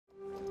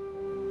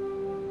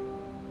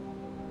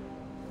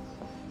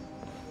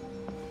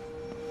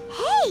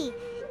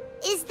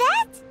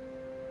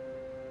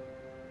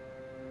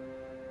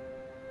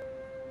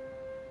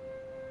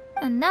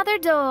another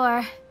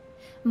door.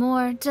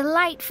 More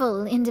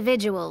delightful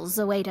individuals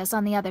await us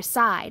on the other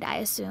side, I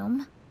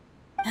assume.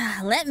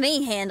 Let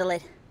me handle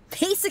it.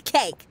 Piece of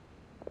cake.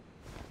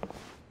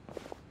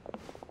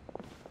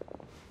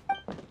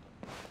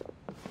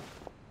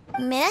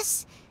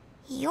 Miss,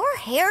 your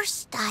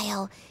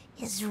hairstyle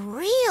is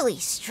really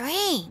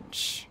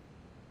strange.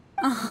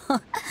 Oh,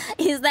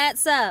 is that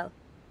so?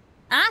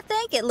 I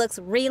think it looks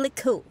really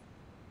cool.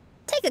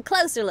 Take a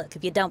closer look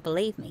if you don't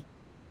believe me.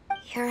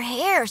 Your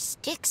hair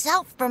sticks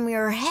out from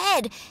your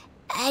head,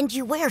 and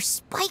you wear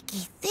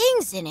spiky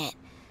things in it.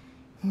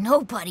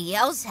 Nobody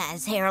else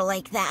has hair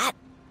like that.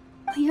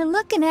 You're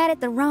looking at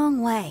it the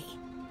wrong way.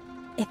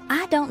 If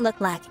I don't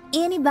look like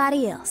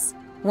anybody else,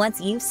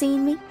 once you've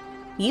seen me,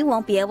 you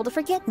won't be able to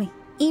forget me,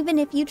 even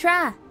if you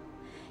try.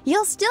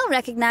 You'll still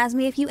recognize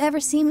me if you ever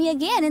see me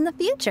again in the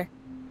future.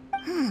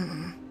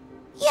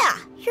 Yeah,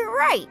 you're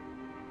right.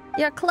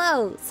 Your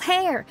clothes,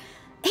 hair,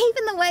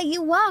 even the way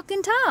you walk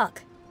and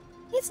talk.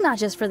 It's not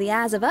just for the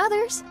eyes of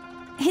others.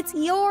 It's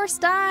your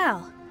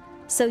style.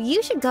 So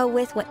you should go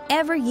with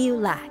whatever you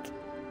like.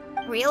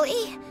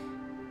 Really?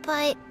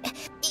 But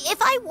if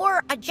I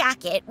wore a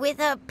jacket with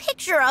a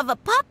picture of a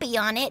puppy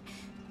on it,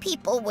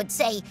 people would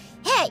say,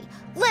 "Hey,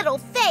 little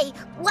Faye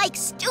likes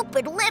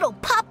stupid little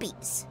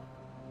puppies."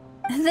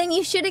 Then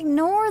you should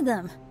ignore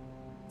them.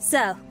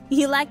 So,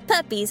 you like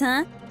puppies,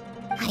 huh?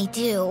 I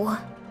do.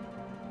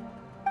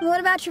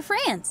 What about your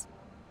friends?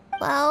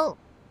 Well,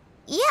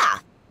 yeah,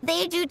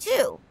 they do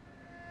too.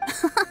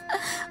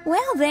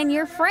 Well, then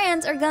your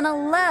friends are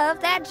gonna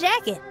love that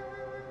jacket.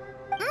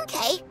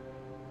 Okay.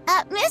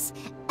 Miss,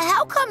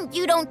 how come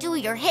you don't do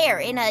your hair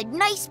in a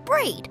nice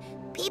braid?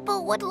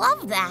 People would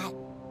love that.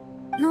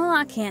 No,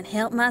 I can't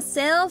help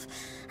myself.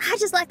 I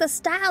just like the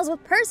styles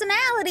with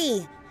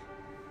personality.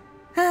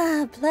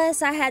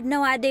 Plus, I had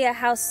no idea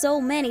how so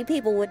many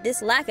people would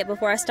dislike it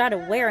before I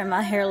started wearing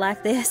my hair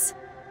like this.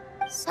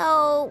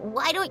 So,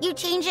 why don't you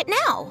change it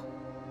now?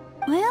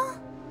 Well,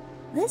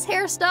 this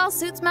hairstyle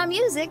suits my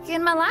music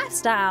and my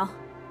lifestyle.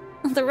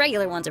 The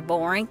regular ones are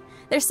boring.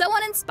 They're so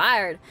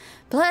uninspired.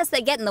 Plus,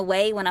 they get in the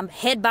way when I'm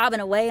head bobbing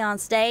away on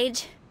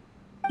stage.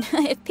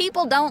 If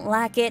people don't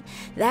like it,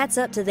 that's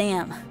up to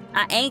them.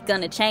 I ain't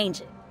gonna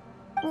change it.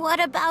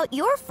 What about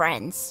your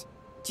friends?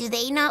 Do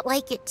they not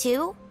like it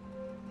too?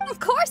 Of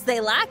course they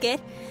like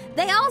it.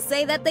 They all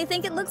say that they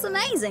think it looks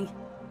amazing.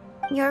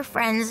 Your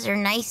friends are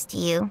nice to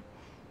you.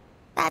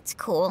 That's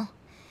cool.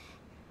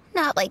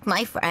 Not like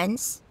my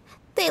friends.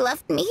 They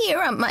left me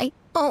here on my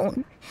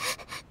own.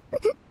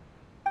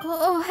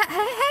 Oh,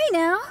 hey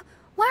now.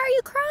 Why are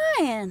you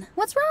crying?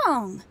 What's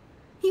wrong?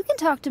 You can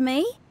talk to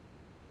me.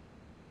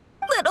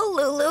 Little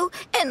Lulu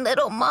and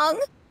little Mung,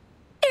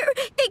 they're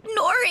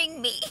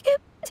ignoring me.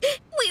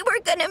 We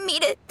were gonna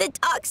meet at the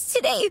docks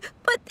today,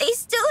 but they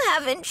still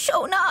haven't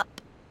shown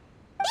up.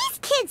 These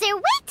kids are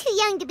way too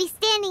young to be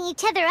standing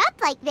each other up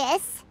like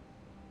this.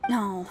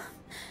 No.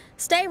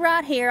 Stay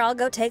right here. I'll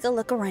go take a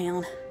look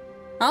around.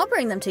 I'll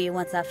bring them to you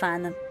once I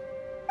find them.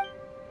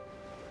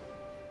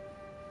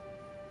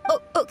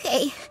 Oh,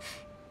 okay.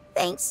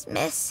 Thanks,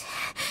 miss.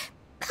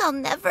 I'll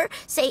never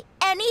say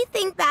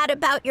anything bad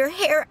about your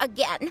hair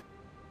again.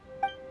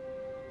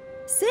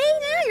 See,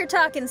 now you're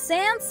talking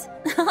sense.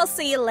 I'll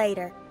see you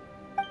later.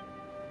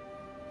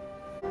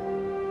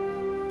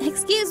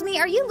 Excuse me,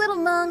 are you Little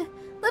Mung?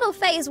 Little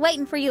Faye is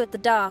waiting for you at the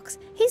docks.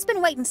 He's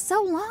been waiting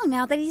so long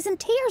now that he's in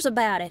tears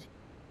about it.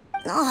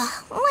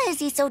 Oh, why is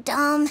he so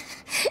dumb?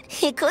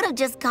 He could have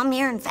just come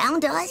here and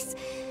found us.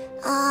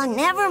 Oh,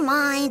 never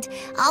mind.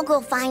 I'll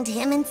go find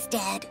him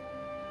instead.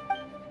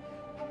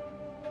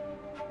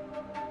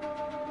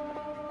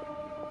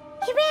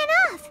 He ran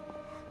off.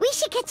 We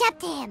should catch up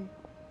to him.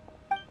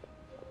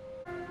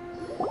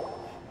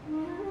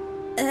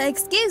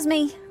 Excuse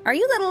me, are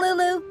you Little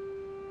Lulu?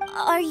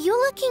 Are you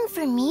looking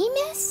for me,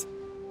 miss?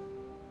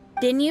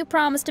 Didn't you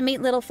promise to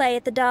meet Little Faye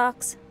at the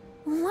docks?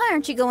 Why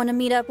aren't you going to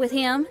meet up with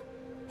him?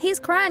 He's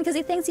crying because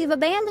he thinks you've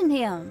abandoned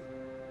him.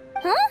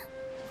 Huh?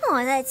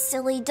 Oh, that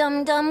silly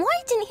dum-dum.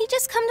 Why didn't he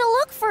just come to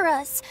look for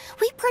us?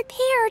 We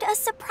prepared a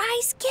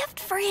surprise gift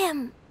for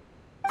him.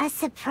 A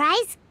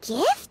surprise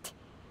gift?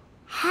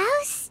 How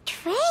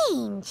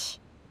strange.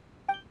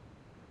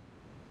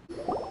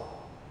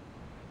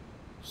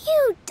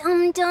 You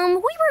dum-dum.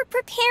 We were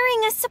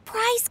preparing a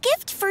surprise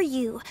gift for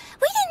you.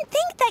 We didn't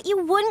think that you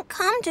wouldn't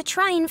come to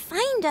try and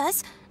find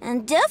us,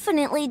 and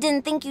definitely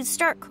didn't think you'd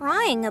start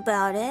crying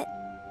about it.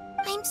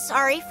 I'm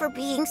sorry for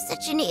being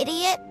such an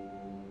idiot.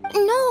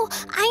 No,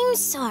 I'm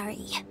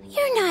sorry.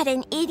 You're not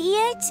an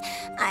idiot.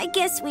 I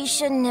guess we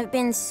shouldn't have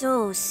been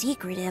so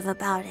secretive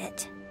about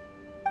it.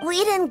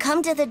 We didn't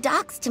come to the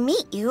docks to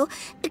meet you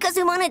because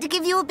we wanted to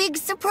give you a big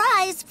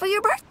surprise for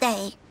your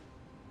birthday.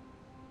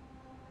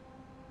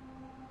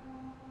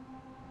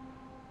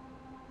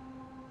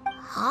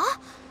 Huh?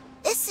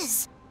 This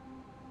is...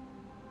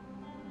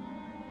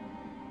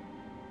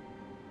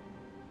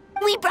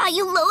 We brought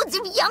you loads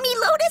of yummy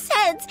lotus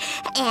heads!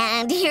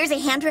 And here's a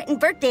handwritten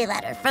birthday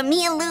letter from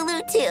me and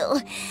Lulu,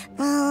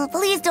 too.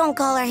 Please don't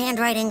call our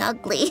handwriting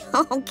ugly,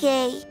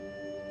 okay?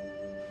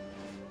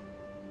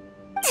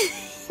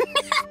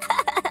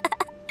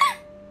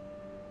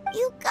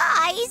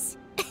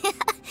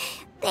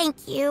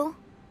 Thank you.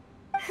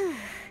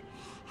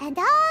 And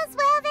all's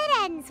well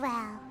that ends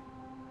well.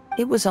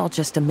 It was all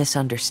just a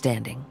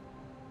misunderstanding.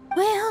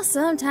 Well,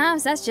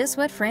 sometimes that's just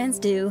what friends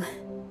do.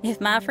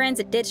 If my friends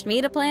had ditched me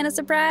to plan a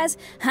surprise,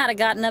 I'd have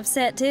gotten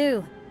upset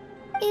too.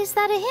 Is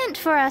that a hint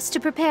for us to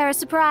prepare a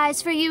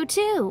surprise for you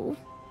too?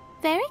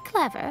 Very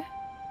clever.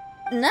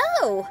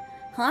 No!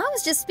 I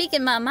was just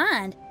speaking my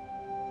mind.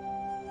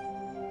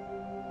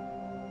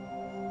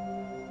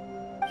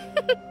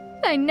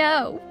 I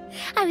know.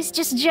 I was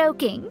just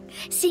joking,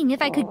 seeing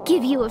if I could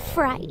give you a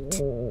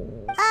fright.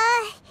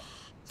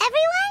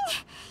 Everyone?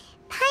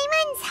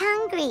 Paimon's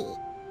hungry.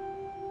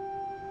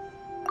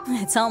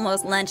 It's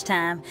almost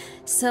lunchtime,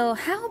 so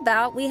how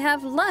about we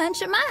have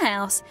lunch at my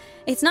house?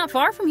 It's not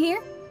far from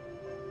here.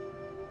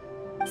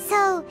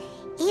 So,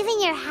 even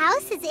your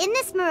house is in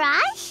this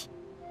mirage?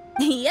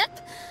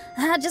 Yep,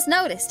 I just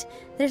noticed.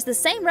 There's the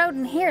same road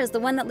in here as the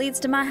one that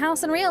leads to my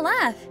house in real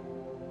life.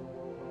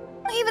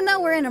 Even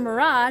though we're in a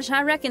mirage,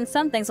 I reckon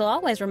some things will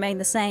always remain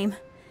the same.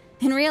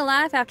 In real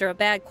life, after a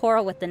bad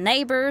quarrel with the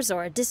neighbors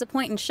or a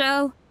disappointing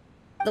show,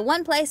 the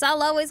one place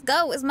I'll always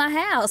go is my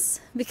house,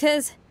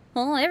 because,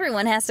 well,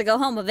 everyone has to go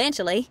home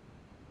eventually.